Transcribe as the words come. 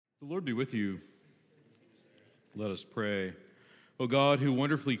The Lord be with you. Let us pray. O God, who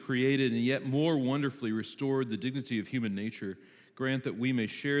wonderfully created and yet more wonderfully restored the dignity of human nature, grant that we may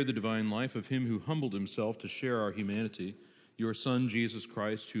share the divine life of him who humbled himself to share our humanity, your Son, Jesus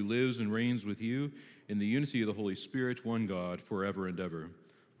Christ, who lives and reigns with you in the unity of the Holy Spirit, one God, forever and ever.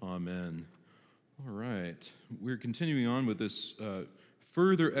 Amen. All right. We're continuing on with this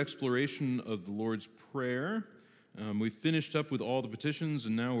further exploration of the Lord's Prayer. We finished up with all the petitions,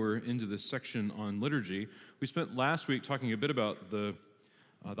 and now we're into this section on liturgy. We spent last week talking a bit about the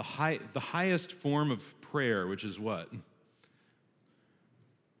highest form of prayer, which is what?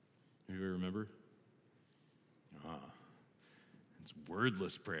 Anybody remember? It's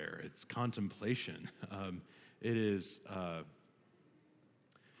wordless prayer. It's contemplation. It is,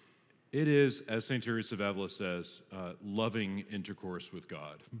 as St. Teresa of Avila says, loving intercourse with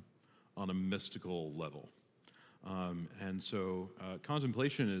God on a mystical level. And so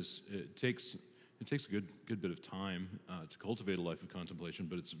contemplation takes a good bit of time to cultivate a life of contemplation,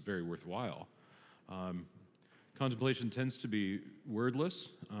 but it's very worthwhile. Contemplation tends to be wordless.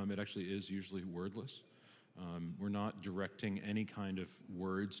 It actually is usually wordless. We're not directing any kind of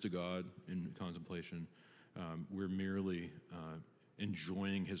words to God in contemplation. We're merely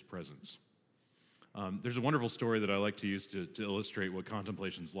enjoying his presence. There's a wonderful story that I like to use to illustrate what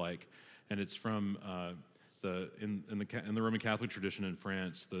contemplation's like, and it's from in the Roman Catholic tradition in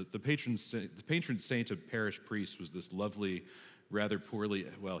France. The patron saint of parish priests was this lovely, rather poorly,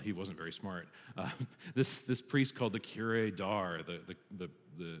 well, he wasn't very smart. This priest called the Curé d'Ars, the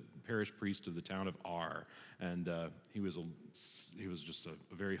parish priest of the town of Ars, and he was just a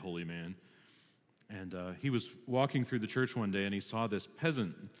very holy man. And he was walking through the church one day, and he saw this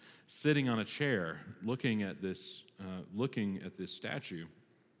peasant sitting on a chair, looking at this statue,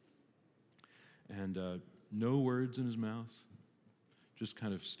 and no words in his mouth, just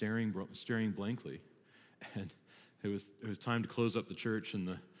kind of staring blankly. And it was time to close up the church,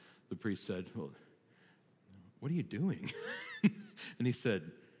 and the priest said, "Well, what are you doing?" And he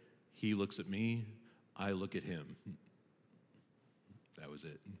said, "He looks at me, I look at him." That was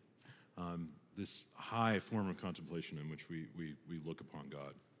it. This high form of contemplation in which we look upon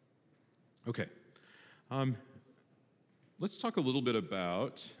God. Okay. Let's talk a little bit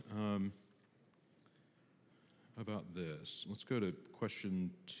about this. Let's go to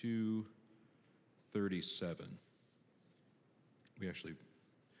question 237.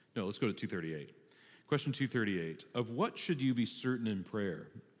 Let's go to 238. Question 238. Of what should you be certain in prayer?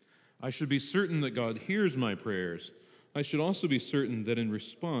 I should be certain that God hears my prayers. I should also be certain that in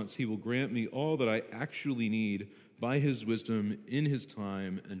response he will grant me all that I actually need by his wisdom, in his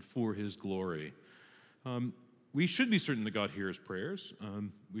time, and for his glory. We should be certain that God hears prayers.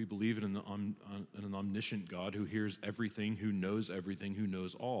 We believe in an omniscient God who hears everything, who knows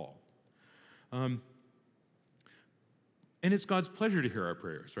all. And it's God's pleasure to hear our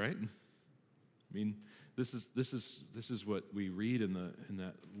prayers, right? I mean, this is what we read in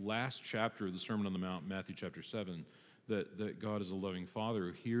that last chapter of the Sermon on the Mount, Matthew chapter 7, that God is a loving Father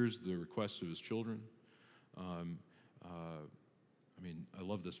who hears the requests of his children. I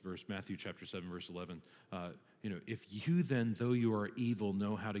love this verse, Matthew chapter 7, verse 11. If you then, though you are evil,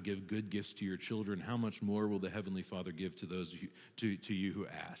 know how to give good gifts to your children, how much more will the Heavenly Father give to those to you who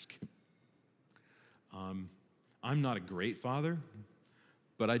ask? I'm not a great father,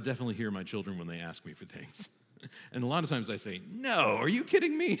 but I definitely hear my children when they ask me for things. And a lot of times I say, "No, are you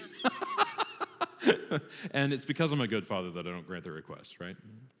kidding me?" And it's because I'm a good father that I don't grant their requests, right?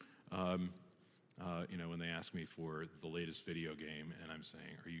 When they ask me for the latest video game, and I'm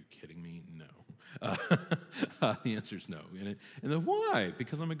saying, "Are you kidding me?" No. The answer is no. And then why?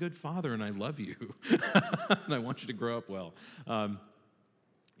 Because I'm a good father and I love you, and I want you to grow up well. Can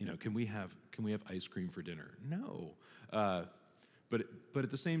we have ice cream for dinner? No. But at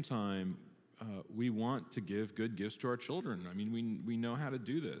the same time, we want to give good gifts to our children. I mean, we know how to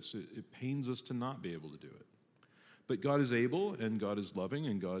do this. It pains us to not be able to do it. But God is able, and God is loving,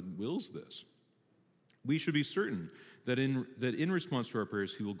 and God wills this. We should be certain that in response to our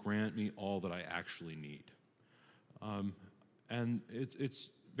prayers, he will grant me all that I actually need. And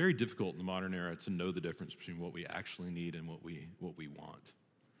it's very difficult in the modern era to know the difference between what we actually need and what we want.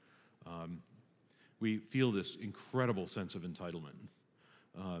 We feel this incredible sense of entitlement,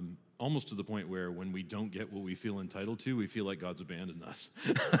 almost to the point where when we don't get what we feel entitled to, we feel like God's abandoned us.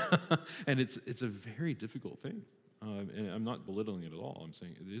 And it's a very difficult thing. And I'm not belittling it at all. I'm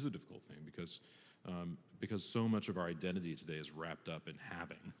saying it is a difficult thing because so much of our identity today is wrapped up in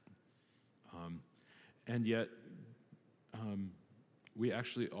having. And yet, we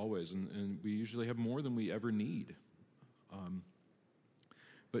actually always, and we usually have more than we ever need.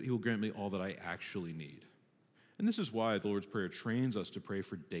 but he will grant me all that I actually need. And this is why the Lord's Prayer trains us to pray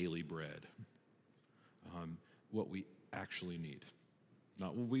for daily bread, what we actually need.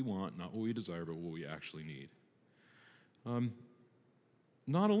 Not what we want, not what we desire, but what we actually need.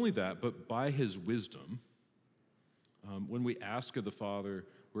 Not only that, but by his wisdom, when we ask of the Father,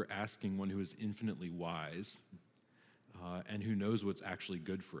 we're asking one who is infinitely wise and who knows what's actually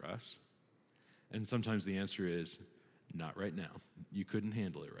good for us. And sometimes the answer is, not right now. You couldn't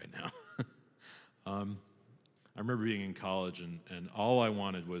handle it right now. I remember being in college, and all I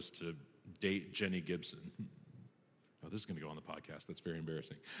wanted was to date Jenny Gibson. Oh, this is going to go on the podcast. That's very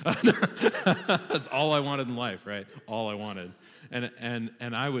embarrassing. That's all I wanted in life, right? All I wanted, and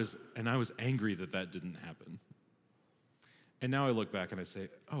I was angry that didn't happen. And now I look back and I say,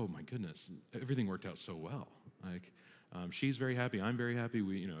 oh my goodness, everything worked out so well. Like, she's very happy, I'm very happy.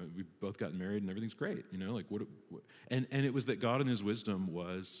 We've both gotten married, and everything's great. Like what and it was that God in His wisdom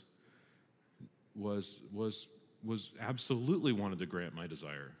was absolutely wanted to grant my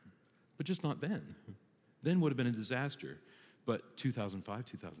desire, but just not then. Then would have been a disaster. But 2005,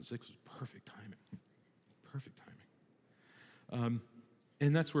 2006 was perfect timing. Perfect timing.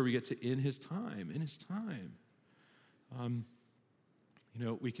 And that's where we get to in His time.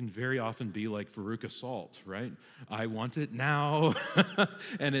 We can very often be like Veruca Salt, right? I want it now.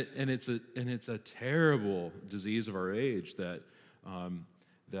 and it's a terrible disease of our age that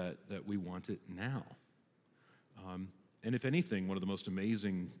we want it now. And if anything, one of the most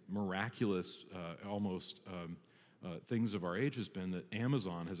amazing, miraculous, things of our age has been that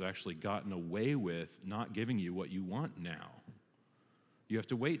Amazon has actually gotten away with not giving you what you want now. You have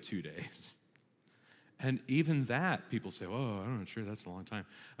to wait 2 days. And even that, people say, oh, I'm not sure, that's a long time.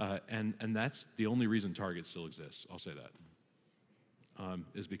 And that's the only reason Target still exists, I'll say that,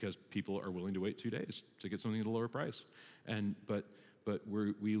 is because people are willing to wait 2 days to get something at a lower price. But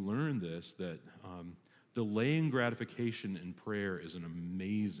we learn this, that delaying gratification in prayer is an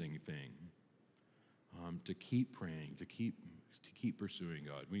amazing thing. To keep praying, to keep pursuing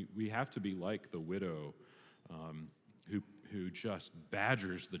God. We have to be like the widow who just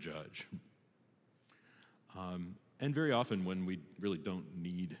badgers the judge. And very often when we really don't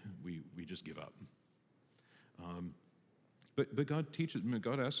need, we just give up. But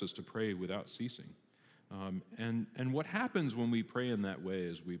God asks us to pray without ceasing. And what happens when we pray in that way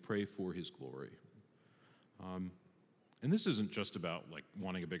is we pray for His glory. And this isn't just about like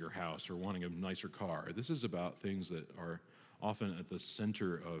wanting a bigger house or wanting a nicer car. This is about things that are often at the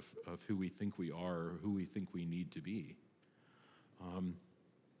center of who we think we are or who we think we need to be.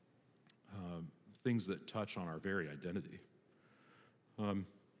 Things that touch on our very identity.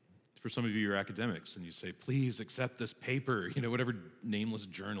 For some of you, you're academics, and you say, please accept this paper, whatever nameless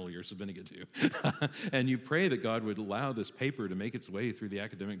journal you're submitting it to. And you pray that God would allow this paper to make its way through the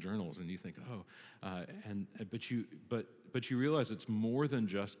academic journals, and you think, but you realize it's more than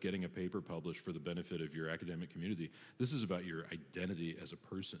just getting a paper published for the benefit of your academic community. This is about your identity as a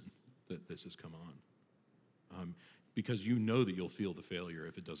person that this has come on. Because you know that you'll feel the failure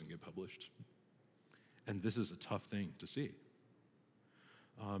if it doesn't get published. And this is a tough thing to see.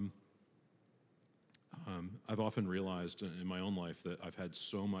 I've often realized in my own life that I've had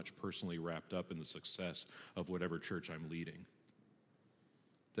so much personally wrapped up in the success of whatever church I'm leading,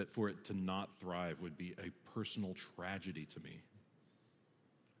 that for it to not thrive would be a personal tragedy to me.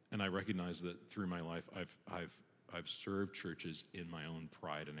 And I recognize that through my life, I've served churches in my own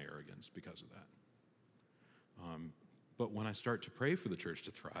pride and arrogance because of that. But when I start to pray for the church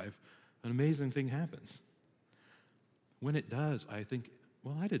to thrive, an amazing thing happens. When it does, I think,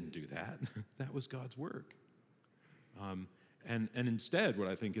 well, I didn't do that. That was God's work. And instead, what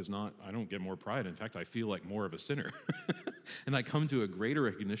I think is not, I don't get more pride. In fact, I feel like more of a sinner. And I come to a greater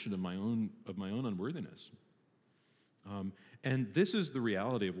recognition of my own unworthiness. And this is the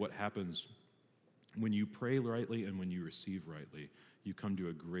reality of what happens when you pray rightly and when you receive rightly. You come to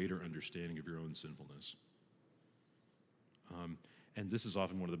a greater understanding of your own sinfulness. And this is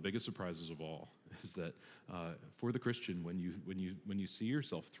often one of the biggest surprises of all, is that for the Christian, when you see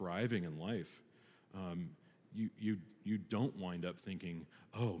yourself thriving in life, you don't wind up thinking,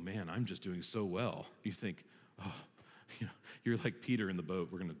 oh man, I'm just doing so well. You think, oh, you're like Peter in the boat.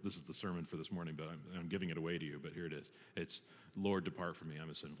 This is the sermon for this morning, but I'm giving it away to you. But here it is. It's, Lord, depart from me. I'm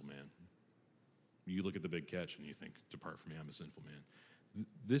a sinful man. You look at the big catch and you think, depart from me. I'm a sinful man.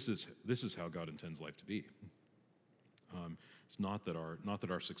 This is how God intends life to be. It's not that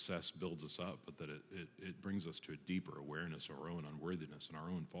our success builds us up, but that it brings us to a deeper awareness of our own unworthiness and our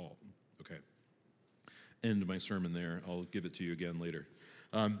own fault. Okay. End of my sermon there. I'll give it to you again later.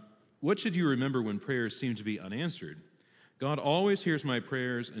 What should you remember when prayers seem to be unanswered? God always hears my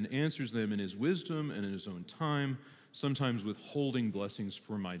prayers and answers them in his wisdom and in his own time, sometimes withholding blessings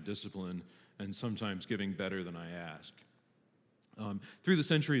for my discipline and sometimes giving better than I ask. Through the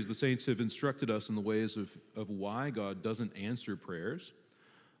centuries, the saints have instructed us in the ways of why God doesn't answer prayers.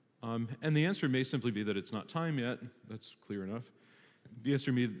 And the answer may simply be that it's not time yet. That's clear enough. The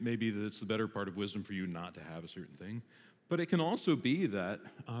answer may be that it's the better part of wisdom for you not to have a certain thing. But it can also be that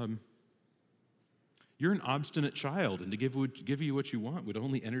you're an obstinate child, and to give you what you want would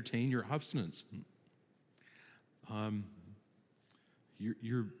only entertain your obstinance.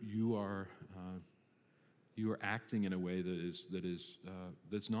 You are acting in a way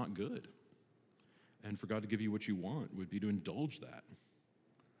that's not good. And for God to give you what you want would be to indulge that.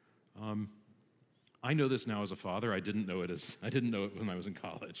 I know this now as a father. I didn't know it when I was in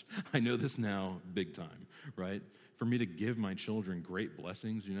college. I know this now big time, right? For me to give my children great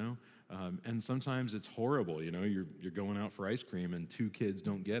blessings, and sometimes it's horrible, you're going out for ice cream and 2 kids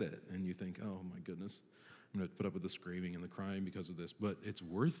don't get it, and you think, oh my goodness, I'm going to put up with the screaming and the crying because of this, but it's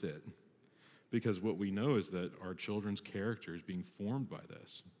worth it, because what we know is that our children's character is being formed by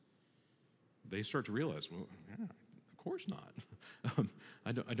this. They start to realize, well, yeah, of course not.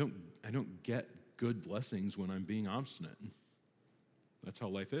 I don't get good blessings when I'm being obstinate. That's how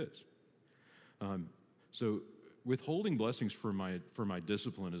life is. So withholding blessings for my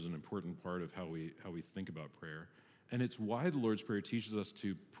discipline is an important part of how we think about prayer. And it's why the Lord's Prayer teaches us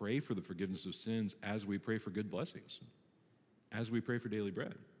to pray for the forgiveness of sins as we pray for good blessings, as we pray for daily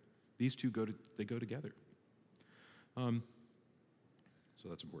bread. These two go together. So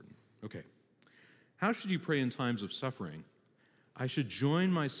that's important. Okay. How should you pray in times of suffering? I should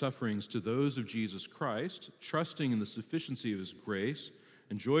join my sufferings to those of Jesus Christ, trusting in the sufficiency of his grace,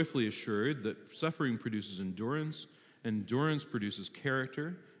 and joyfully assured that suffering produces endurance, endurance produces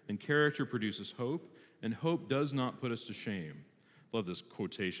character, and character produces hope, and hope does not put us to shame. Love this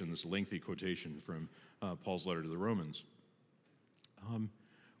quotation, this lengthy quotation from Paul's letter to the Romans.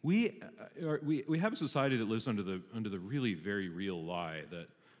 We have a society that lives under the really very real lie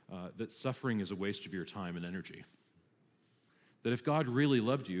that suffering is a waste of your time and energy. That if God really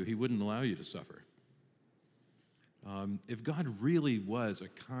loved you, he wouldn't allow you to suffer. If God really was a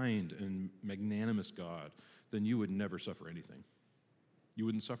kind and magnanimous God, then you would never suffer anything. You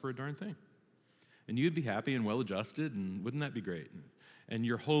wouldn't suffer a darn thing. And you'd be happy and well-adjusted, and wouldn't that be great? And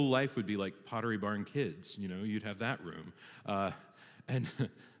your whole life would be like Pottery Barn Kids, you'd have that room. And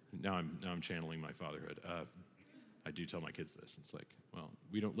now I'm channeling my fatherhood. I do tell my kids this. It's like, well,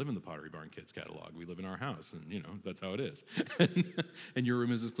 we don't live in the Pottery Barn Kids catalog. We live in our house, and that's how it is. And your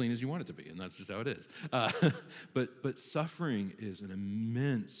room is as clean as you want it to be, and that's just how it is. But suffering is an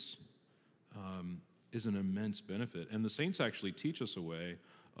immense benefit, and the saints actually teach us a way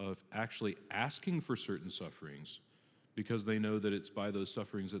of actually asking for certain sufferings, because they know that it's by those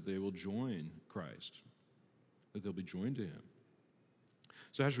sufferings that they will join Christ, that they'll be joined to him.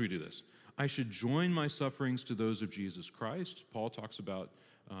 So how should we do this? I should join my sufferings to those of Jesus Christ. Paul talks about,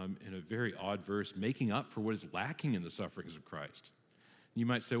 in a very odd verse, making up for what is lacking in the sufferings of Christ. You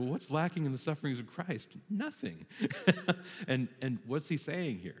might say, well, what's lacking in the sufferings of Christ? Nothing. And what's he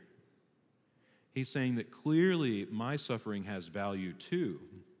saying here? He's saying that clearly my suffering has value too,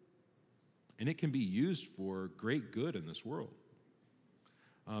 and it can be used for great good in this world.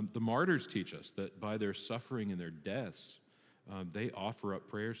 The martyrs teach us that by their suffering and their deaths, they offer up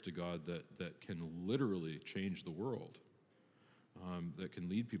prayers to God that can literally change the world, that can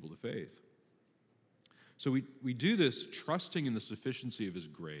lead people to faith. So we do this trusting in the sufficiency of his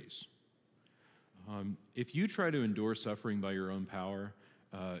grace. If you try to endure suffering by your own power,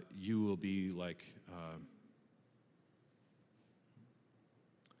 you will be like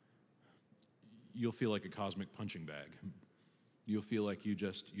you'll feel like a cosmic punching bag. You'll feel like you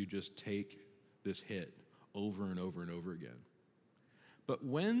just take this hit over and over and over again. But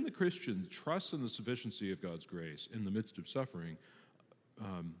when the Christian trusts in the sufficiency of God's grace in the midst of suffering,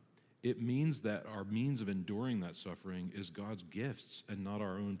 it means that our means of enduring that suffering is God's gifts and not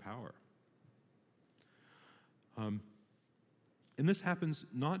our own power. And this happens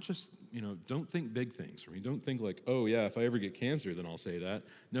not just, don't think big things. Don't think like, oh yeah, if I ever get cancer, then I'll say that.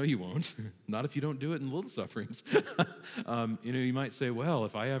 No, you won't. Not if you don't do it in little sufferings. You might say, well,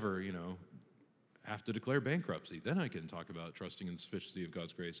 if I ever, have to declare bankruptcy, then I can talk about trusting in the sufficiency of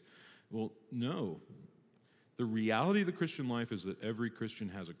God's grace. Well, no. The reality of the Christian life is that every Christian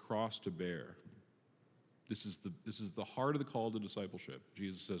has a cross to bear. This is the heart of the call to discipleship.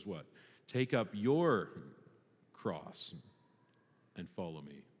 Jesus says what? Take up your cross and follow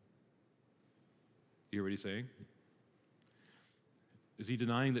me. You hear what he's saying? Is he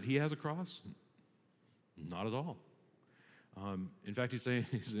denying that he has a cross? Not at all. In fact, he's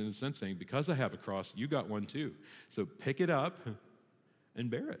in a sense saying, because I have a cross, you got one too. So pick it up and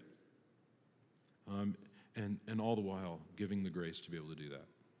bear it. And all the while giving the grace to be able to do that.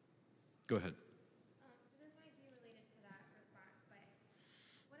 Go ahead. So this might be related to that response, but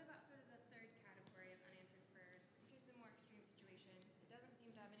what about sort of the third category of unanswered prayers, which is the more extreme situation? It doesn't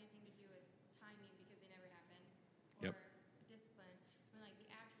seem to have anything to do with timing because they never happen, or Yep. discipline, when like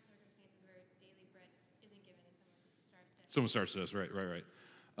the actual circumstances where daily bread isn't given and Someone starts to us, right.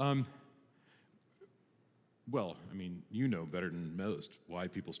 Well, I mean, you know better than most why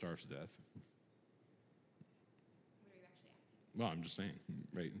people starve to death. What are you actually asking? Well, I'm just saying,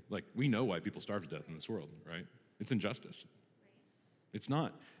 right? Like, we know why people starve to death in this world, right? It's injustice. Right. It's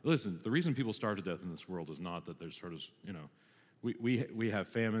not, listen, the reason people starve to death in this world is not that there's sort of, we have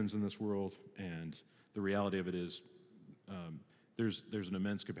famines in this world, and the reality of it is there's an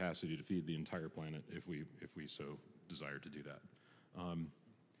immense capacity to feed the entire planet if we so desire to do that.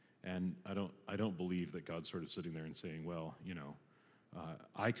 And I don't believe that God's sort of sitting there and saying, well,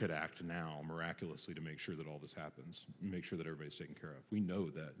 I could act now miraculously to make sure that all this happens, make sure that everybody's taken care of. We know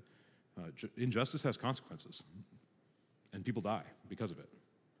that injustice has consequences, and people die because of it.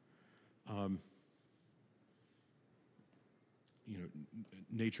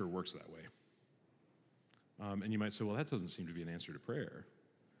 Nature works that way. And you might say, well, that doesn't seem to be an answer to prayer.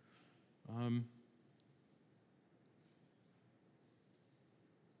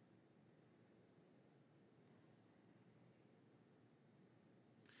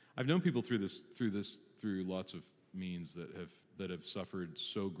 I've known people through lots of means that have suffered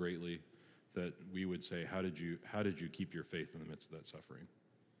so greatly that we would say, how did you keep your faith in the midst of that suffering?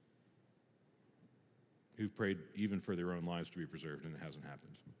 Who've prayed even for their own lives to be preserved, and it hasn't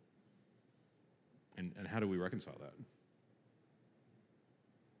happened. And how do we reconcile that?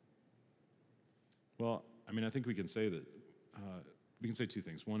 Well, I mean, I think we can say that we can say two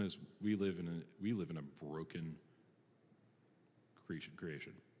things. One is we live in a broken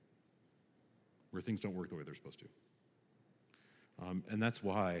creation where things don't work the way they're supposed to. And that's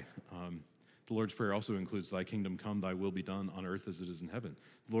why the Lord's Prayer also includes, thy kingdom come, thy will be done on earth as it is in heaven.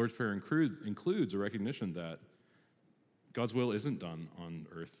 The Lord's Prayer includes a recognition that God's will isn't done on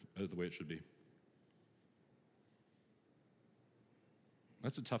earth the way it should be.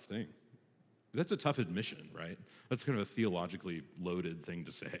 That's a tough thing. That's a tough admission, right? That's kind of a theologically loaded thing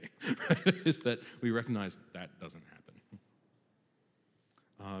to say, right? Is that we recognize that doesn't happen.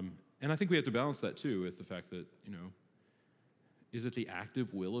 And I think we have to balance that too with the fact that, is it the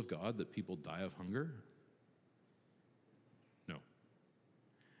active will of God that people die of hunger? No.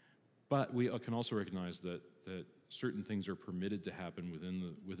 But we can also recognize that certain things are permitted to happen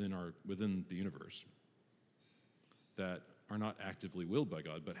within the universe that are not actively willed by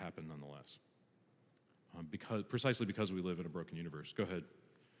God, but happen nonetheless. Precisely because we live in a broken universe. Go ahead.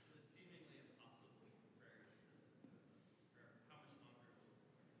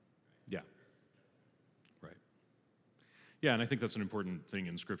 Yeah. Right. Yeah, and I think that's an important thing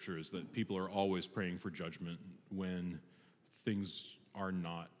in Scripture is that people are always praying for judgment when things are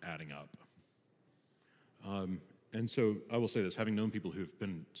not adding up. And so I will say this, having known people who've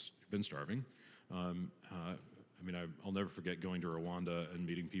been starving, I'll never forget going to Rwanda and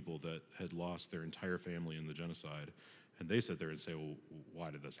meeting people that had lost their entire family in the genocide, and they sat there and say, well,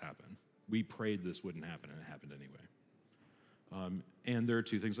 why did this happen? We prayed this wouldn't happen, and it happened anyway. And there are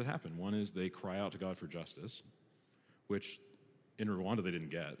two things that happen. One is they cry out to God for justice, which in Rwanda they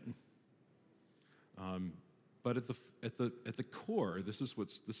didn't get. But at the core, this is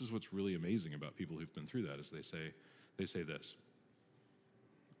what's really amazing about people who've been through that is they say this: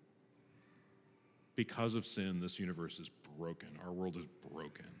 because of sin, this universe is broken. Our world is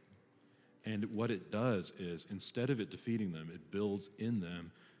broken. And what it does is, instead of it defeating them, it builds in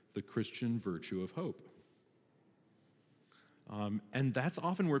them the Christian virtue of hope. And that's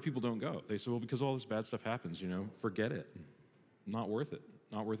often where people don't go. They say, well, because all this bad stuff happens, forget it. Not worth it.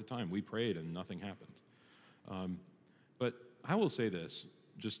 Not worth the time. We prayed and nothing happened. But I will say this,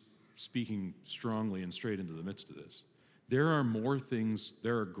 just speaking strongly and straight into the midst of this. There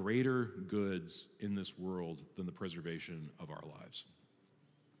are greater goods in this world than the preservation of our lives.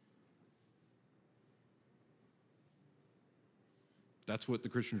 That's what the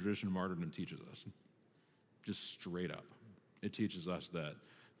Christian tradition of martyrdom teaches us, just straight up. It teaches us that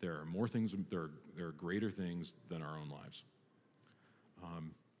there are more things, there are greater things than our own lives.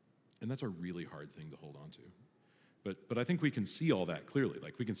 And that's a really hard thing to hold on to. But I think we can see all that clearly.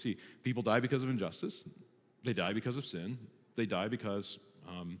 Like, we can see people die because of injustice. They die because of sin. They die because,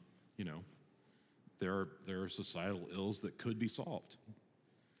 there are societal ills that could be solved.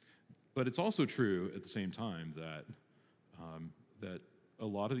 But it's also true at the same time that that a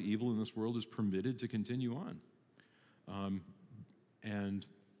lot of the evil in this world is permitted to continue on. And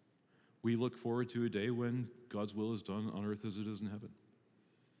we look forward to a day when God's will is done on earth as it is in heaven.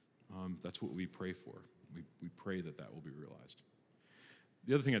 That's what we pray for. We pray that that will be realized.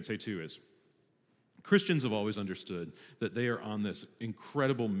 The other thing I'd say, too, is Christians have always understood that they are on this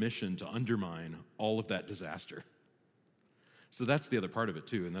incredible mission to undermine all of that disaster. So that's the other part of it,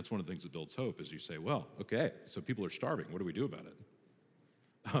 too, and that's one of the things that builds hope, is you say, well, okay, so people are starving. What do we do about it?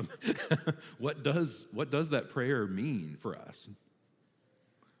 What does that prayer mean for us?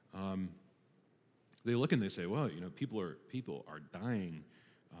 They look and they say, well, people are dying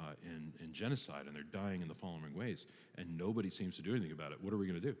in genocide, and they're dying in the following ways, and nobody seems to do anything about it. What are we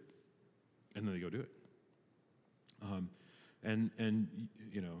going to do? And then they go do it.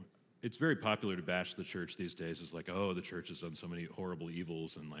 It's very popular to bash the church these days. It's like, oh, the church has done so many horrible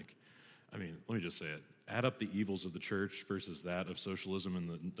evils, and let me just say it. Add up the evils of the church versus that of socialism in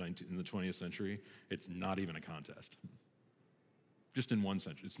the 20th century. It's not even a contest. Just in one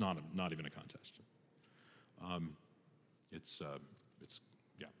sense, it's not even a contest. It's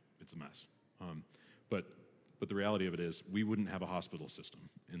a mess. But the reality of it is, we wouldn't have a hospital system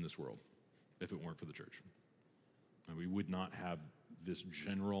in this world if it weren't for the church. And we would not have this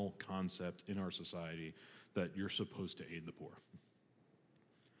general concept in our society that you're supposed to aid the poor.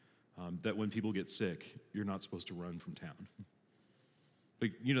 That when people get sick, you're not supposed to run from town. But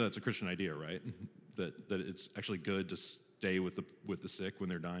that's a Christian idea, right? That it's actually good to stay with the sick when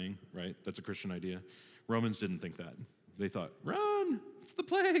they're dying, right? That's a Christian idea. Romans didn't think that. They thought, run, it's the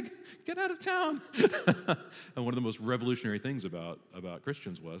plague, get out of town. And one of the most revolutionary things about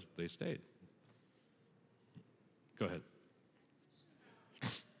Christians was they stayed. Go ahead.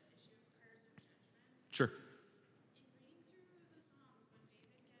 Sure.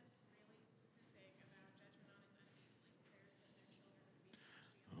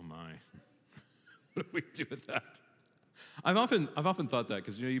 Oh my. What do we do with that? I've often thought that,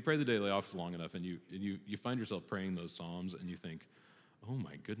 because you pray the daily office long enough, and you find yourself praying those psalms, and you think, oh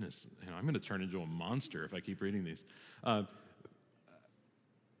my goodness, I'm going to turn into a monster if I keep reading these.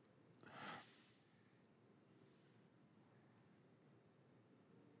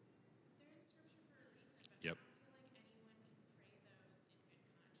 Yep.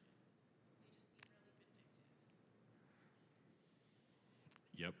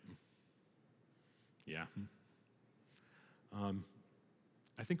 Yep. Yeah.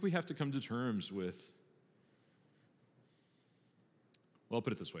 I think we have to come to terms with, well, I'll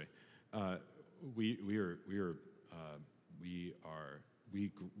put it this way. We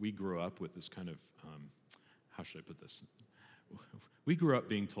grew up with this kind of, how should I put this? We grew up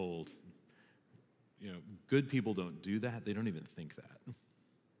being told, good people don't do that. They don't even think that.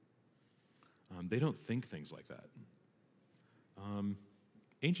 They don't think things like that.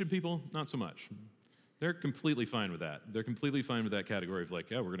 Ancient people, not so much. They're completely fine with that. They're completely fine with that category of we're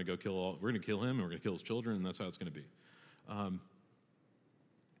going to kill him, and we're going to kill his children, and that's how it's going to be.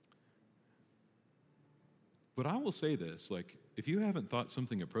 But I will say this, if you haven't thought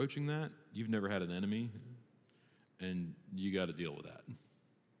something approaching that, you've never had an enemy, and you got to deal with that.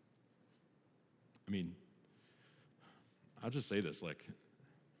 I'll just say this,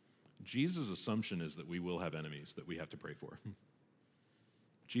 Jesus' assumption is that we will have enemies that we have to pray for.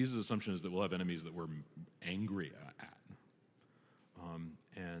 Jesus' assumption is that we'll have enemies that we're angry at.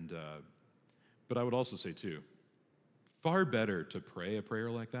 But I would also say, too, far better to pray a prayer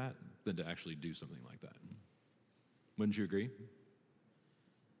like that than to actually do something like that. Wouldn't you agree?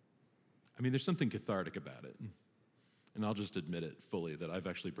 There's something cathartic about it. And I'll just admit it fully that I've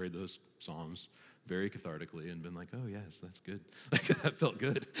actually prayed those psalms very cathartically and been like, oh, yes, that's good. That felt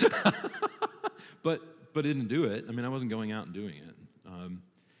good. But didn't do it. I wasn't going out and doing it.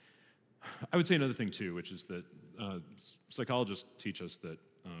 I would say another thing, too, which is that psychologists teach us that,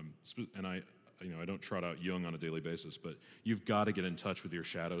 and I don't trot out Jung on a daily basis, but you've got to get in touch with your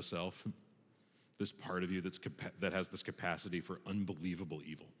shadow self, this part of you that has this capacity for unbelievable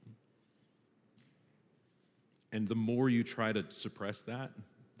evil. And the more you try to suppress that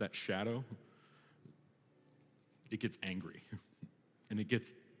shadow, it gets angry, and it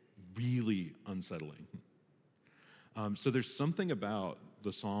gets really unsettling. So there's something about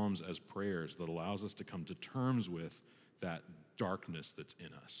the Psalms as prayers that allows us to come to terms with that darkness that's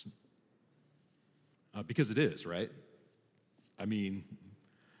in us. Because it is, right? The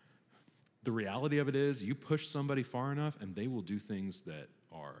reality of it is you push somebody far enough and they will do things that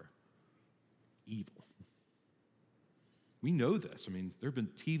are evil. We know this. I mean, there have been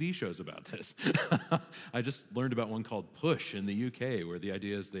TV shows about this. I just learned about one called Push in the UK, where the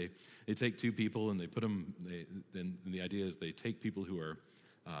idea is they take two people and they put them, and the idea is they take people who are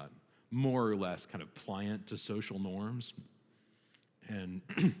more or less kind of pliant to social norms, and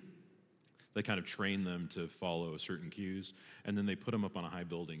they kind of train them to follow certain cues, and then they put them up on a high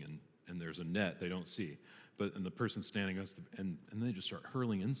building, and there's a net they don't see. And the person standing us, and they just start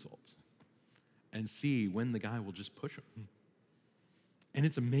hurling insults and see when the guy will just push them. And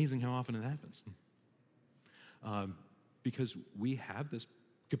it's amazing how often it happens. Because we have this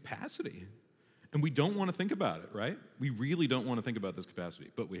capacity, and we don't want to think about it, right? We really don't want to think about this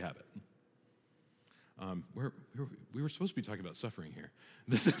capacity, but we have it. We were supposed to be talking about suffering here.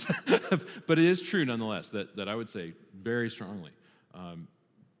 But it is true nonetheless that I would say very strongly,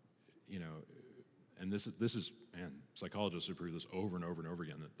 and this is, man, psychologists have proved this over and over and over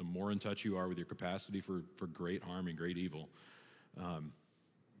again, that the more in touch you are with your capacity for great harm and great evil,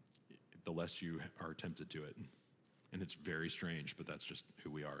 the less you are tempted to it. And it's very strange, but that's just who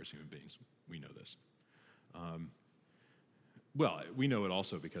we are as human beings. We know this. Well, we know it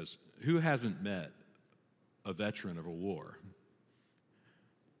also because who hasn't met a veteran of a war?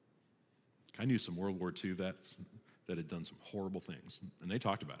 I knew some World War II vets that had done some horrible things, and they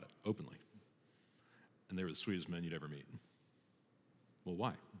talked about it openly. And they were the sweetest men you'd ever meet. Well,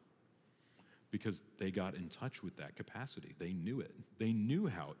 why? Because they got in touch with that capacity. They knew it. They knew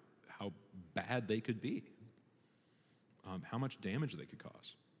how bad they could be, how much damage they could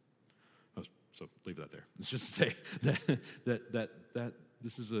cause. Oh, so leave that there. It's just to say that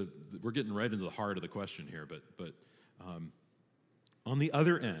this is we're getting right into the heart of the question here. But on the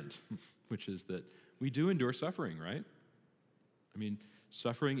other end, which is that we do endure suffering, right? I mean,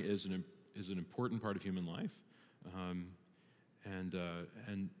 suffering is an important part of human life, and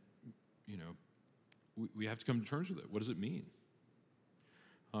we have to come to terms with it. What does it mean?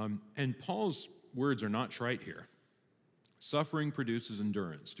 And Paul's words are not trite here. Suffering produces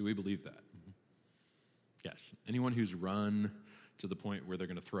endurance. Do we believe that? Yes. Anyone who's run to the point where they're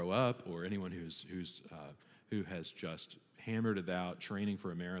going to throw up, or anyone who has just hammered it out, training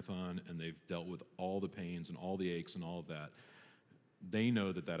for a marathon, and they've dealt with all the pains and all the aches and all of that, they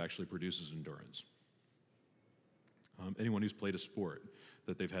know that actually produces endurance. Anyone who's played a sport,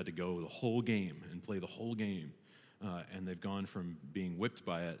 that they've had to go the whole game and play the whole game, and they've gone from being whipped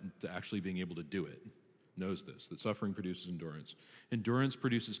by it to actually being able to do it, knows this, that suffering produces endurance. Endurance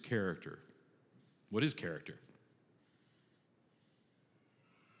produces character. What is character?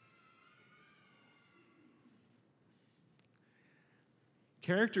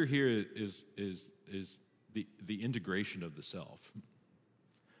 Character here is the integration of the self,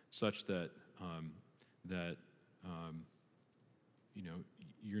 such that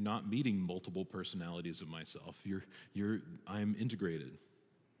you're not meeting multiple personalities of myself. I am integrated.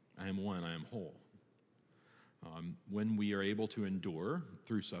 I am one. I am whole. When we are able to endure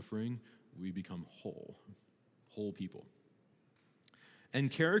through suffering, we become whole people.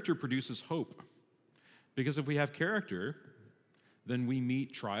 And character produces hope, because if we have character, then we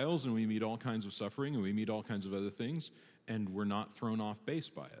meet trials and we meet all kinds of suffering and we meet all kinds of other things, and we're not thrown off base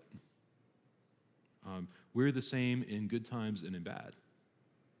by it. We're the same in good times and in bad.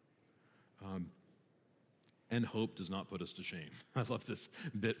 And hope does not put us to shame. I love this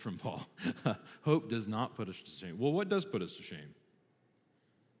bit from Paul. Hope does not put us to shame. Well, what does put us to shame?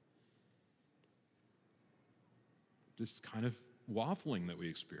 This kind of waffling that we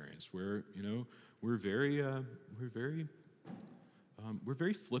experience, where we're very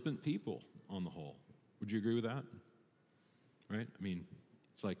flippant people on the whole. Would you agree with that? Right? I mean,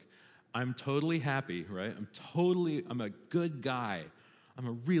 it's like, I'm totally happy, right? I'm a good guy. I'm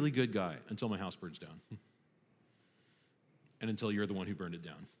a really good guy until my house burns down. And until you're the one who burned it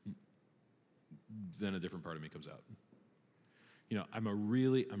down. Then a different part of me comes out. I'm a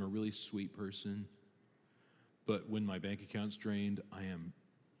really sweet person, but when my bank account's drained, I am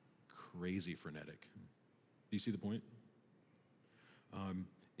crazy frenetic. Do you see the point?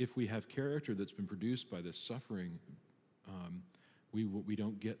 If we have character that's been produced by this suffering, we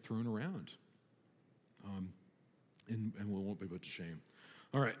don't get thrown around, and we won't be put to shame.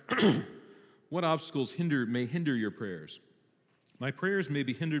 All right. What obstacles may hinder your prayers? My prayers may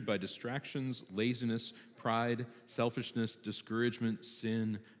be hindered by distractions, laziness, pride, selfishness, discouragement,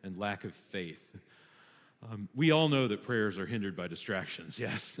 sin, and lack of faith. We all know that prayers are hindered by distractions,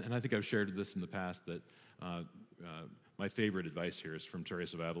 yes. And I think I've shared this in the past, that my favorite advice here is from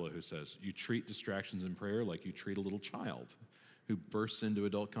Teresa of Avila, who says, you treat distractions in prayer like you treat a little child who bursts into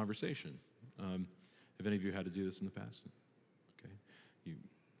adult conversation. Have any of you had to do this in the past? Okay.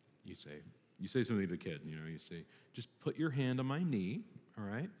 You say, You say something to the kid, you say, just put your hand on my knee, all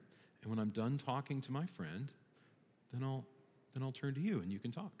right? And when I'm done talking to my friend, then I'll turn to you and you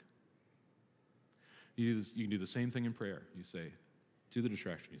can talk. You can do the same thing in prayer. You say, to the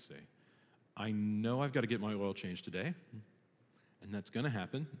distraction, you say, I know I've got to get my oil changed today, and that's going to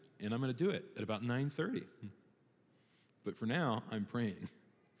happen, and I'm going to do it at about 9:30. But for now, I'm praying,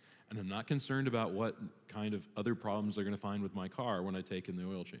 and I'm not concerned about what kind of other problems they're going to find with my car when I take in the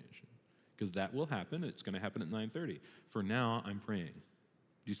oil change, because that will happen. It's going to happen at 9:30. For now, I'm praying.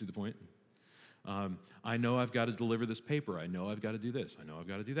 Do you see the point? I know I've got to deliver this paper. I know I've got to do this. I know I've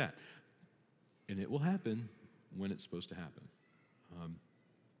got to do that. And it will happen when it's supposed to happen.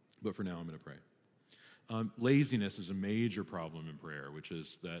 But for now, I'm going to pray. Laziness is a major problem in prayer, which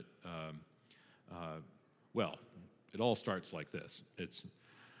is that, it all starts like this.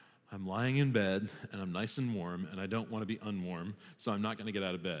 I'm lying in bed, and I'm nice and warm, and I don't want to be unwarm, so I'm not going to get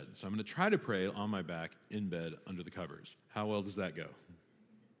out of bed. So I'm going to try to pray on my back in bed under the covers. How well does that go?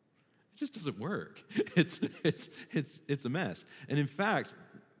 It just doesn't work. It's a mess. And in fact,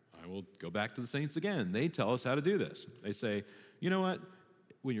 I will go back to the saints again. They tell us how to do this. They say, you know what?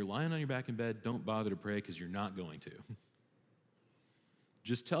 When you're lying on your back in bed, don't bother to pray because you're not going to.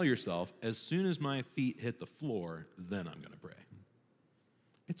 Just tell yourself, as soon as my feet hit the floor, then I'm going to pray.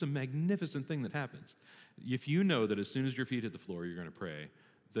 It's a magnificent thing that happens. If you know that as soon as your feet hit the floor, you're going to pray,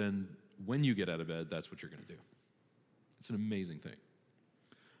 then when you get out of bed, that's what you're going to do. It's an amazing thing.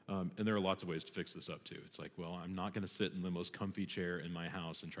 And there are lots of ways to fix this up, too. It's like, well, I'm not going to sit in the most comfy chair in my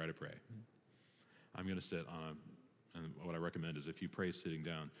house and try to pray. I'm going to sit on and what I recommend is if you pray sitting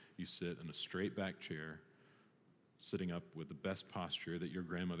down, you sit in a straight back chair, sitting up with the best posture that your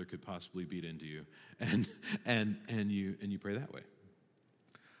grandmother could possibly beat into you, and you pray that way.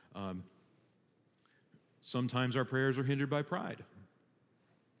 Sometimes our prayers are hindered by pride.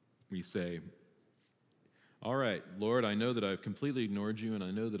 We say, all right, Lord, I know that I've completely ignored you, and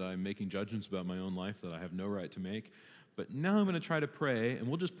I know that I'm making judgments about my own life that I have no right to make, but now I'm going to try to pray, and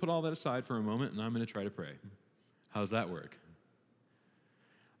we'll just put all that aside for a moment, and I'm going to try to pray. How's that work?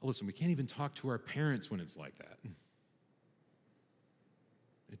 Oh, listen, we can't even talk to our parents when it's like that.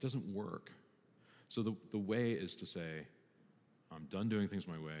 It doesn't work. So the way is to say, I'm done doing things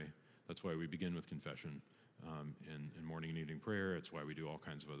my way. That's why we begin with confession in morning and evening prayer. It's why we do all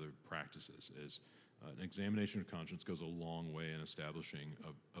kinds of other practices. An examination of conscience goes a long way in establishing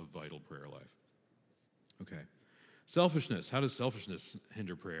a vital prayer life. Okay. Selfishness. How does selfishness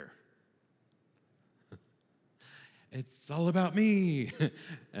hinder prayer? It's all about me,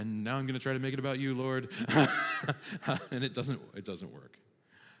 and now I'm going to try to make it about you, Lord. And it doesn't work.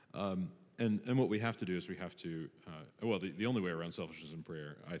 And what we have to do is we have to, the only way around selfishness in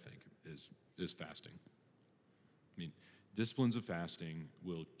prayer, I think, is fasting. I mean, disciplines of fasting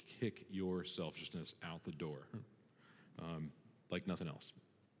will kick your selfishness out the door, like nothing else.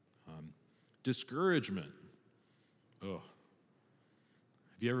 Discouragement. Oh,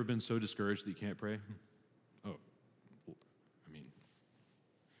 have you ever been so discouraged that you can't pray? Oh, I mean,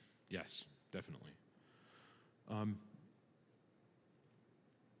 yes, definitely.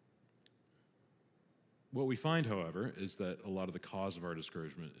 What we find, however, is that a lot of the cause of our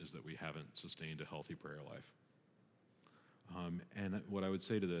discouragement is that we haven't sustained a healthy prayer life. And what I would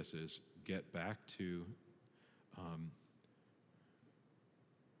say to this is get back to,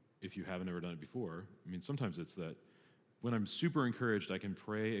 if you haven't ever done it before, I mean, sometimes it's that when I'm super encouraged, I can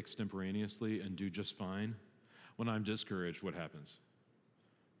pray extemporaneously and do just fine. When I'm discouraged, what happens?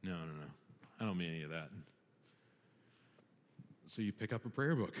 No. I don't mean any of that. So you pick up a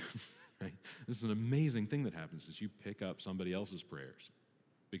prayer book. Right? This is an amazing thing that happens is you pick up somebody else's prayers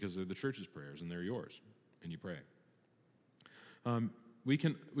because they're the church's prayers and they're yours, and you pray. We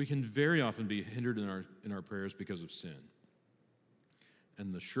can very often be hindered in our prayers because of sin.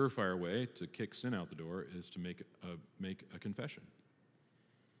 And the surefire way to kick sin out the door is to make a confession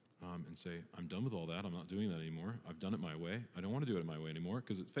and say, I'm done with all that. I'm not doing that anymore. I've done it my way. I don't want to do it my way anymore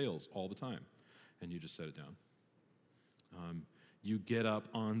because it fails all the time. And you just set it down. You get up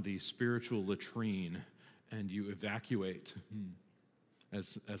on the spiritual latrine and you evacuate,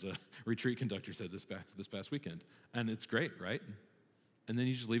 as a retreat conductor said this past weekend. And it's great, right? And then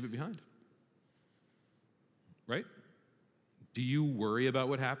you just leave it behind. Right? Do you worry about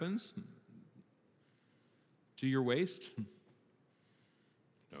what happens to your waste?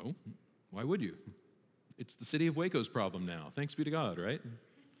 No. Why would you? It's the city of Waco's problem now. Thanks be to God, right?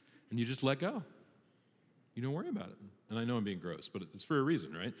 And you just let go. You don't worry about it. And I know I'm being gross, but it's for a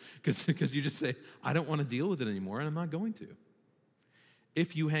reason, right? Because you just say, I don't want to deal with it anymore, and I'm not going to.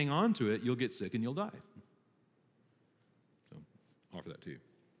 If you hang on to it, you'll get sick and you'll die. So, offer that to you.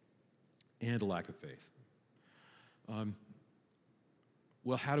 and a lack of faith.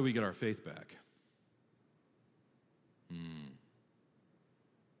 Well, how do we get our faith back?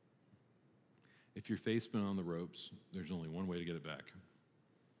 If your faith's been on the ropes, there's only one way to get it back.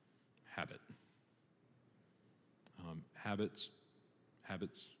 Habit. Habits,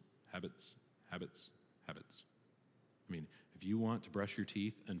 habits, habits, habits, habits. I mean, if you want to brush your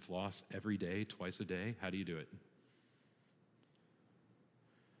teeth and floss every day, twice a day, how do you do it?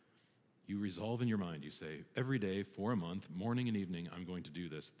 You resolve in your mind, you say, every day for a month, morning and evening, I'm going to do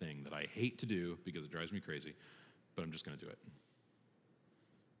this thing that I hate to do because it drives me crazy, but I'm just going to do it.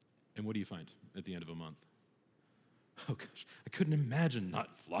 And what do you find at the end of a month? Oh gosh, I couldn't imagine not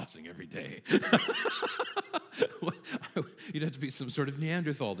flossing every day. You'd have to be some sort of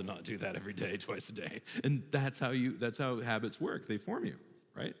Neanderthal to not do that every day, twice a day. And that's how habits work. They form you,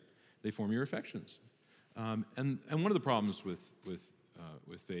 right? They form your affections. And one of the problems with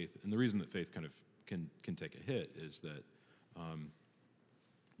faith, and the reason that faith kind of can take a hit, is that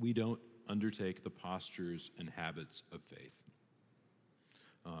we don't undertake the postures and habits of faith.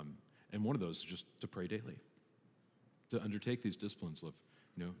 And one of those is just to pray daily, to undertake these disciplines of,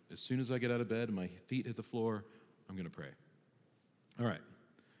 as soon as I get out of bed and my feet hit the floor, I'm going to pray. All right.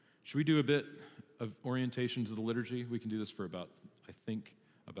 Should we do a bit of orientation to the liturgy? We can do this for about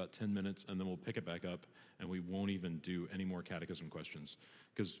 10 minutes, and then we'll pick it back up, and we won't even do any more catechism questions,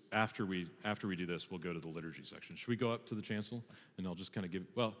 because after we do this, we'll go to the liturgy section. Should we go up to the chancel, and I'll just kind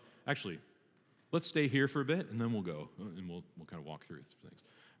of actually, let's stay here for a bit, and then we'll go, and we'll kind of walk through things.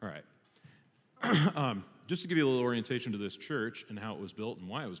 All right. Just to give you a little orientation to this church and how it was built and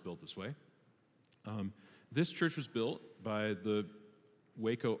why it was built this way. This church was built by the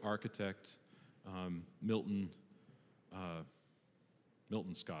Waco architect Milton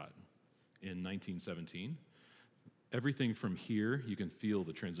Scott in 1917. Everything from here, you can feel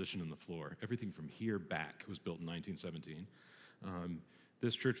the transition in the floor. Everything from here back was built in 1917.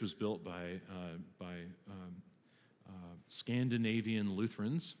 This church was built by Scandinavian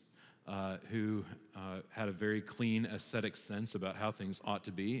Lutherans who had a very clean aesthetic sense about how things ought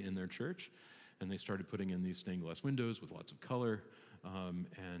to be in their church, and they started putting in these stained glass windows with lots of color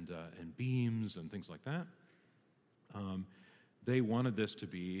and beams and things like that. They wanted this to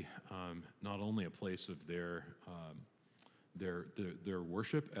be not only a place of their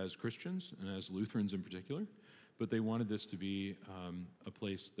worship as Christians and as Lutherans in particular, but they wanted this to be a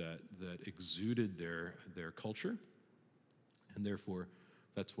place that exuded their culture, and therefore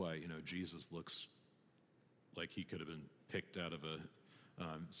that's why Jesus looks like he could have been picked out of a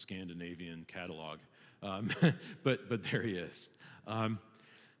Scandinavian catalog, but there he is.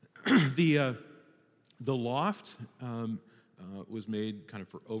 The loft was made kind of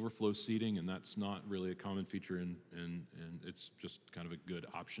for overflow seating, and that's not really a common feature, and it's just kind of a good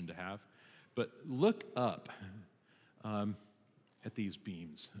option to have. But look up at these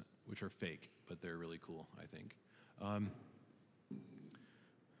beams, which are fake, but they're really cool, I think.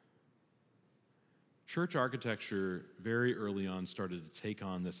 Church architecture very early on started to take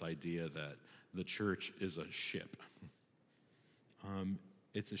on this idea that the church is a ship.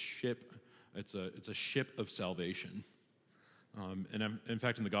 It's a ship. It's a ship of salvation. And in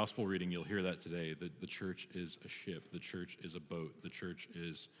fact, in the gospel reading, you'll hear that today. That the church is a ship. The church is a boat. The church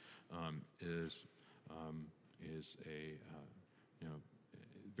is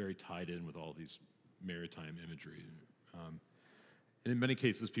very tied in with all these maritime imagery. And in many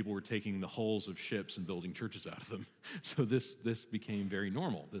cases, people were taking the hulls of ships and building churches out of them. So this became very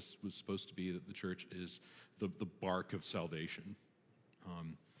normal. This was supposed to be that the church is the bark of salvation.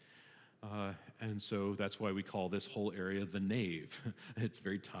 And so that's why we call this whole area the nave. It's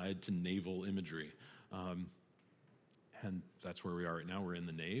very tied to naval imagery. And that's where we are right now. We're in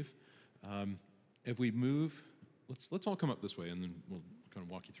the nave. If we move, let's all come up this way, and then we'll kind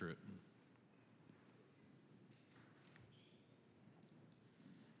of walk you through it.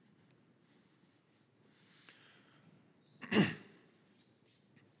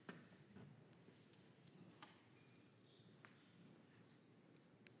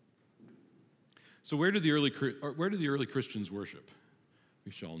 So where did the early Christians worship?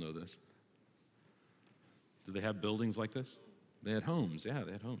 We should all know this. Did they have buildings like this? They had homes. Yeah,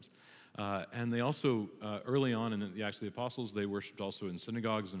 they had homes. And they also, early on in the Acts of the Apostles, they worshiped also in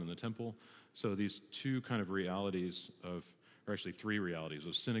synagogues and in the temple. So these two kind of realities or actually three realities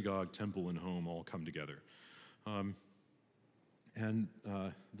of synagogue, temple, and home all come together. And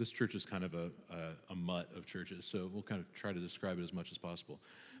this church is kind of a mutt of churches, so we'll kind of try to describe it as much as possible.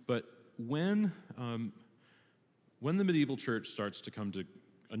 But when the medieval church starts to come to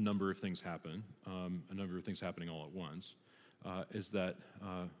a number of things happen, a number of things happening all at once, is that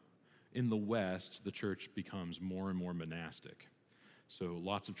in the West, the church becomes more and more monastic. So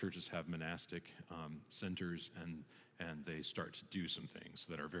lots of churches have monastic centers, and they start to do some things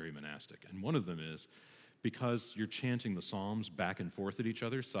that are very monastic. And one of them is, because you're chanting the Psalms back and forth at each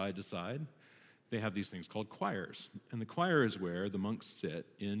other, side to side, they have these things called choirs. And the choir is where the monks sit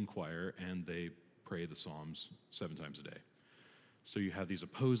in choir and they pray the Psalms 7 times a day. So you have these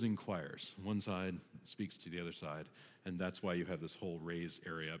opposing choirs. One side speaks to the other side, and that's why you have this whole raised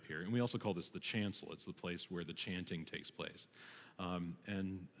area up here. And we also call this the chancel. It's the place where the chanting takes place.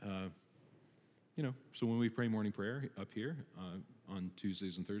 So when we pray morning prayer up here on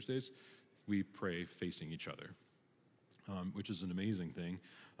Tuesdays and Thursdays, we pray facing each other, which is an amazing thing.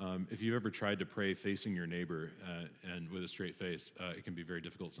 If you've ever tried to pray facing your neighbor and with a straight face, it can be very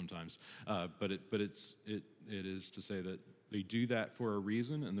difficult sometimes. But it is to say that they do that for a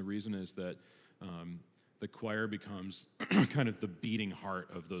reason, and the reason is that the choir becomes kind of the beating heart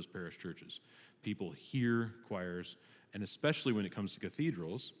of those parish churches. People hear choirs, and especially when it comes to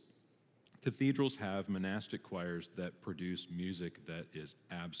cathedrals, cathedrals have monastic choirs that produce music that is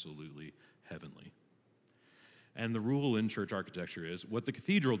absolutely heavenly. And the rule in church architecture is what the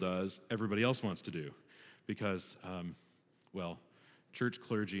cathedral does, everybody else wants to do. Because, church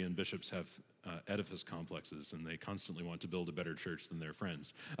clergy and bishops have edifice complexes, and they constantly want to build a better church than their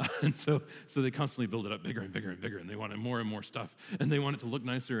friends. And so they constantly build it up bigger and bigger and bigger, and they want more and more stuff, and they want it to look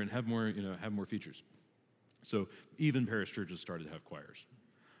nicer and have more features. So even parish churches started to have choirs,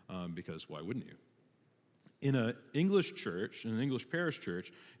 because why wouldn't you? In an English church, in an English parish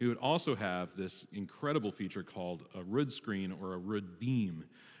church, you would also have this incredible feature called a rood screen or a rood beam.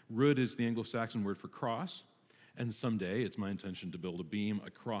 Rood is the Anglo-Saxon word for cross, and someday it's my intention to build a beam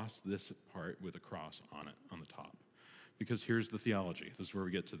across this part with a cross on it, on the top. Because here's the theology. This is where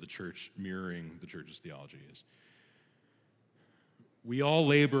we get to the church mirroring the church's theology is. We all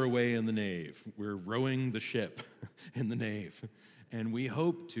labor away in the nave. We're rowing the ship in the nave. And we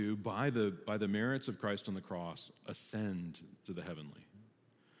hope to, by the merits of Christ on the cross, ascend to the heavenly.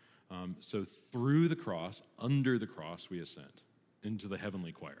 So through the cross, under the cross, we ascend into the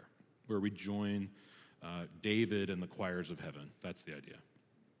heavenly choir, where we join David and the choirs of heaven. That's the idea.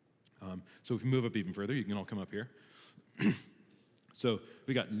 So if we move up even further, you can all come up here. So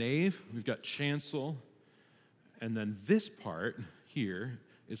we got nave, we've got chancel, and then this part here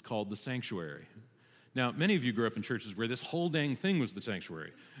is called the sanctuary. Now, many of you grew up in churches where this whole dang thing was the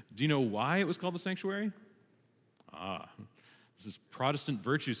sanctuary. Do you know why it was called the sanctuary? This is Protestant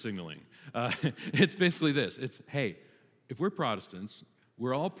virtue signaling. It's basically this. It's, hey, if we're Protestants,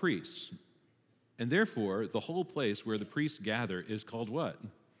 we're all priests. And therefore, the whole place where the priests gather is called what?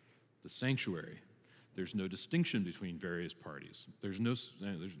 The sanctuary. There's no distinction between various parties. There's no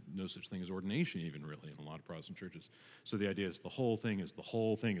such thing as ordination even really in a lot of Protestant churches. So the idea is the whole thing is the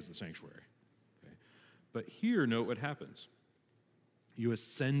sanctuary. Okay? But here, note what happens. You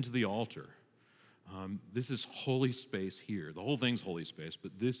ascend to the altar. This is holy space here. The whole thing's holy space,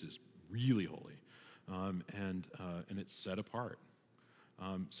 but this is really holy. And it's set apart.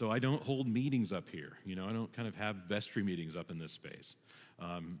 So I don't hold meetings up here. I don't kind of have vestry meetings up in this space.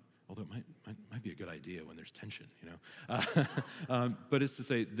 Although it might be a good idea when there's tension, But it's to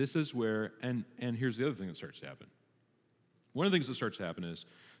say, this is where, and here's the other thing that starts to happen. One of the things that starts to happen is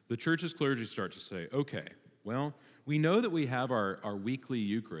the church's clergy start to say, okay, well, we know that we have our weekly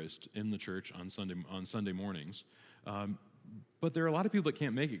Eucharist in the church on Sunday mornings, but there are a lot of people that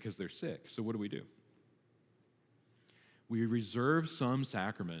can't make it because they're sick, so what do? We reserve some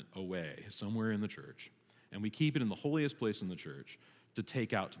sacrament away somewhere in the church, and we keep it in the holiest place in the church to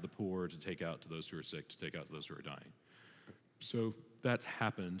take out to the poor, to take out to those who are sick, to take out to those who are dying. So that's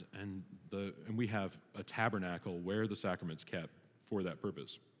happened, and we have a tabernacle where the sacrament's kept for that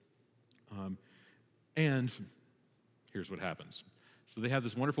purpose. And here's what happens. So they have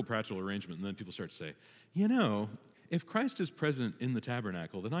this wonderful practical arrangement, and then people start to say, if Christ is present in the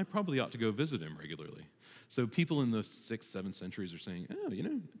tabernacle, then I probably ought to go visit him regularly. So people in the 6th, 7th centuries are saying,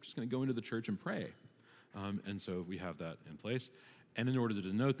 I'm just going to go into the church and pray. And so we have that in place. And in order to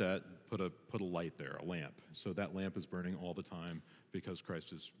denote that, put a light there, a lamp. So that lamp is burning all the time because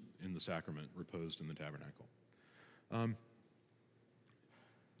Christ is in the sacrament, reposed in the tabernacle.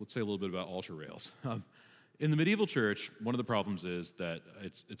 Let's say a little bit about altar rails. In the medieval church, one of the problems is that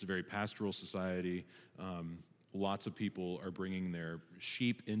it's a very pastoral society. Lots of people are bringing their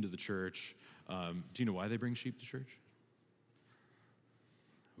sheep into the church. Do you know why they bring sheep to church?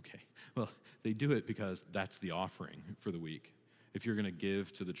 Okay, well, they do it because that's the offering for the week. If you're going to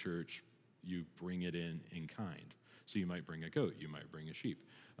give to the church, you bring it in kind. So you might bring a goat, you might bring a sheep.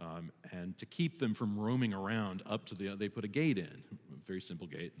 And to keep them from roaming around up to they put a gate in. very simple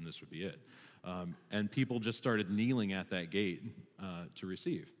gate, and this would be it. And people just started kneeling at that gate to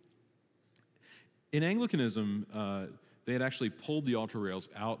receive. In Anglicanism, they had actually pulled the altar rails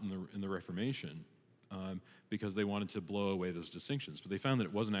out in the Reformation because they wanted to blow away those distinctions. But they found that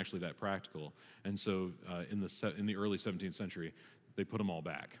it wasn't actually that practical. And so in the early 17th century, they put them all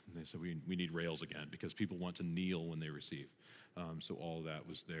back. They said, we need rails again because people want to kneel when they receive. So all of that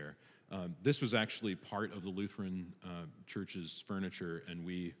was there. This was actually part of the Lutheran Church's furniture, and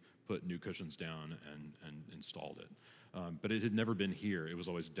we put new cushions down and installed it. But it had never been here. It was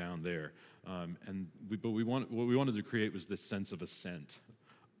always down there. What we wanted to create was this sense of ascent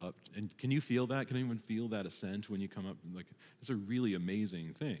up. And can you feel that? Can anyone feel that ascent when you come up? Like, it's a really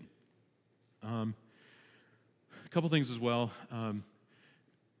amazing thing. A couple things as well.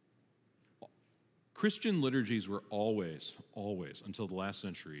 Christian liturgies were always, until the last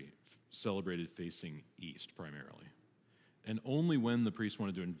century, celebrated facing east primarily. And only when the priest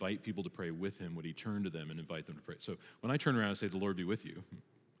wanted to invite people to pray with him would he turn to them and invite them to pray. So when I turn around and say, the Lord be with you,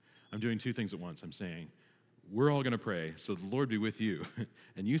 I'm doing two things at once. I'm saying, we're all going to pray, so the Lord be with you.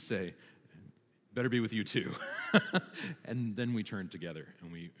 And you say, better be with you too. And then we turn together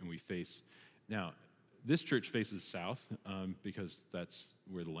and we face. Now, this church faces south because that's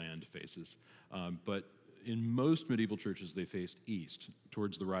where the land faces. But in most medieval churches, they faced east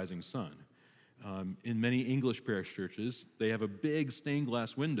towards the rising sun. In many English parish churches, they have a big stained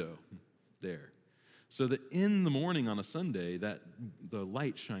glass window there. So that in the morning on a Sunday, that the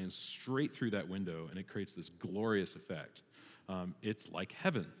light shines straight through that window, and it creates this glorious effect. It's like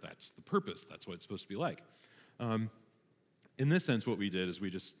heaven. That's the purpose. That's what it's supposed to be like. In this sense, what we did is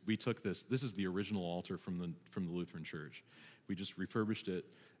we took this. This is the original altar from the Lutheran Church. We just refurbished it,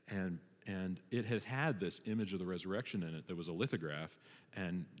 and it had this image of the resurrection in it that was a lithograph,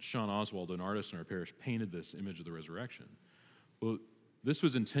 and Sean Oswald, an artist in our parish, painted this image of the resurrection. Well, this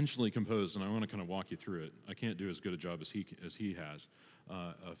was intentionally composed, and I want to kind of walk you through it. I can't do as good a job as he has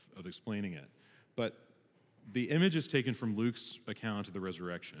of explaining it. But the image is taken from Luke's account of the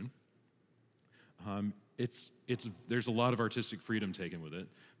resurrection. There's a lot of artistic freedom taken with it,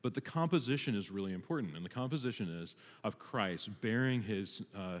 but the composition is really important, and the composition is of Christ bearing his.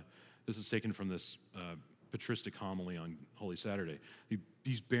 This is taken from this patristic homily on Holy Saturday.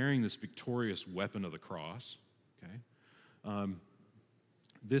 He's bearing this victorious weapon of the cross. Okay,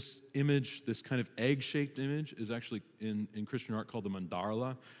 this image, this kind of egg-shaped image, is actually in Christian art called the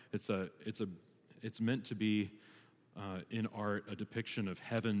mandala. It's meant to be in art a depiction of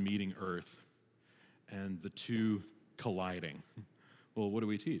heaven meeting earth, and the two colliding. Well, what do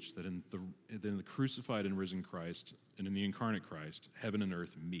we teach? That in the crucified and risen Christ and in the incarnate Christ, heaven and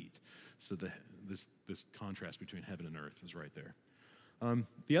earth meet. So this contrast between heaven and earth is right there.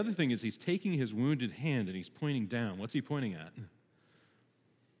 The other thing is he's taking his wounded hand and he's pointing down. What's he pointing at?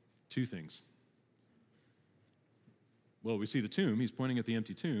 Two things. Well, we see the tomb. He's pointing at the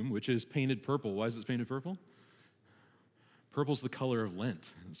empty tomb, which is painted purple. Why is it painted purple? Purple's the color of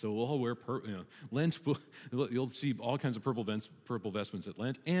Lent, so we'll all wear purple. Lent, you'll see all kinds of purple vestments at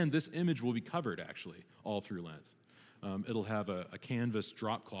Lent, and this image will be covered, actually, all through Lent. It'll have a canvas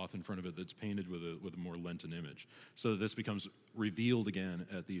drop cloth in front of it that's painted with a more Lenten image, so that this becomes revealed again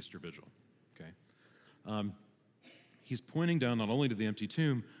at the Easter Vigil. Okay, he's pointing down not only to the empty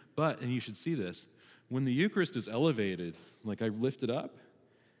tomb, but, and you should see this, when the Eucharist is elevated, like I lift it up,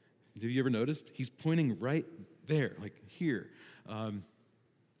 have you ever noticed? He's pointing right there, like here,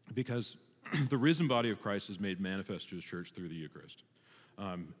 because the risen body of Christ is made manifest to his church through the Eucharist.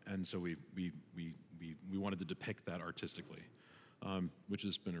 And so we wanted to depict that artistically, which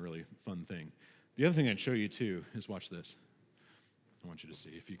has been a really fun thing. The other thing I'd show you too is watch this. I want you to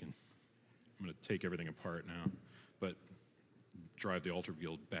see if you can. I'm going to take everything apart now, but drive the altar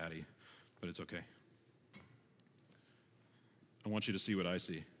guild batty, but it's okay. I want you to see what I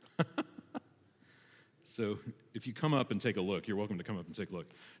see. So if you come up and take a look, you're welcome to come up and take a look.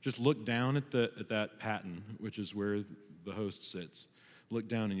 Just look down at that paten, which is where the host sits. Look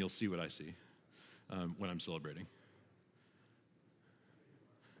down and you'll see what I see when I'm celebrating.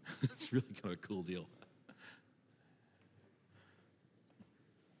 It's really kind of a cool deal.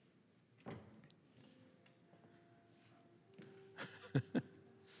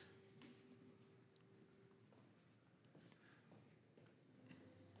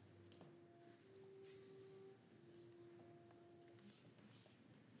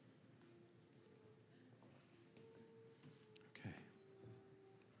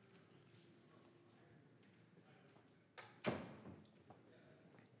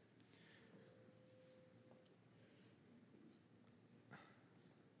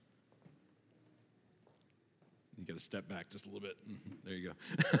 You got to step back just a little bit. There you go.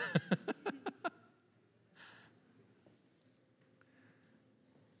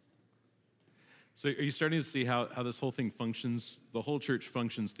 So are you starting to see how this whole thing functions? The whole church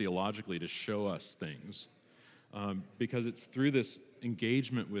functions theologically to show us things. Because it's through this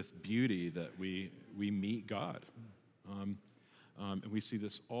engagement with beauty that we meet God. And we see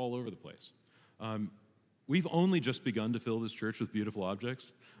this all over the place. We've only just begun to fill this church with beautiful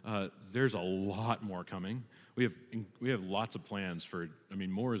objects. There's a lot more coming. We have lots of plans for,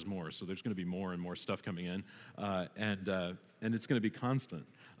 more is more, so there's going to be more and more stuff coming in, and it's going to be constant.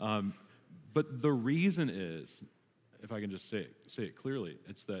 But the reason is, if I can just say it clearly,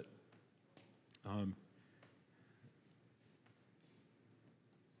 it's that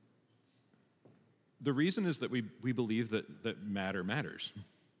the reason is that we believe that matter matters.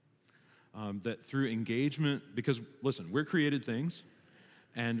 That through engagement, because listen, we're created things,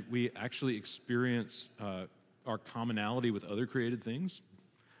 and we actually experience our commonality with other created things.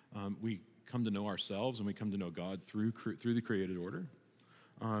 We come to know ourselves, and we come to know God through the created order.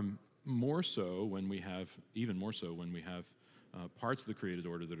 Even more so when we have parts of the created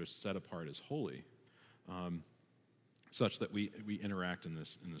order that are set apart as holy, such that we interact in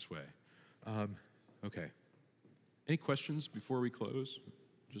this way. Okay. Any questions before we close?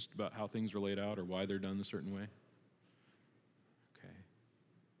 Just about how things are laid out or why they're done a certain way? Okay.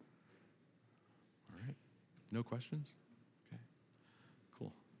 All right. No questions? Okay.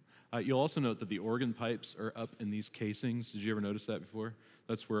 Cool. You'll also note that the organ pipes are up in these casings. Did you ever notice that before?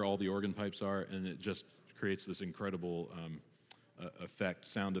 That's where all the organ pipes are, and it just creates this incredible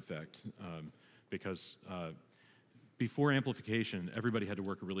sound effect, because before amplification, everybody had to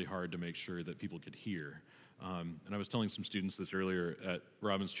work really hard to make sure that people could hear. And I was telling some students this earlier at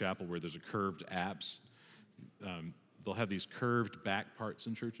Robbins Chapel, where there's a curved apse. They'll have these curved back parts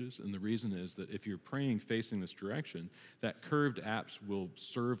in churches, and the reason is that if you're praying facing this direction, that curved apse will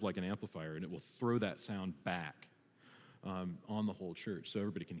serve like an amplifier, and it will throw that sound back on the whole church so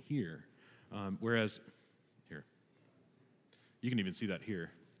everybody can hear. Whereas, here, you can even see that here.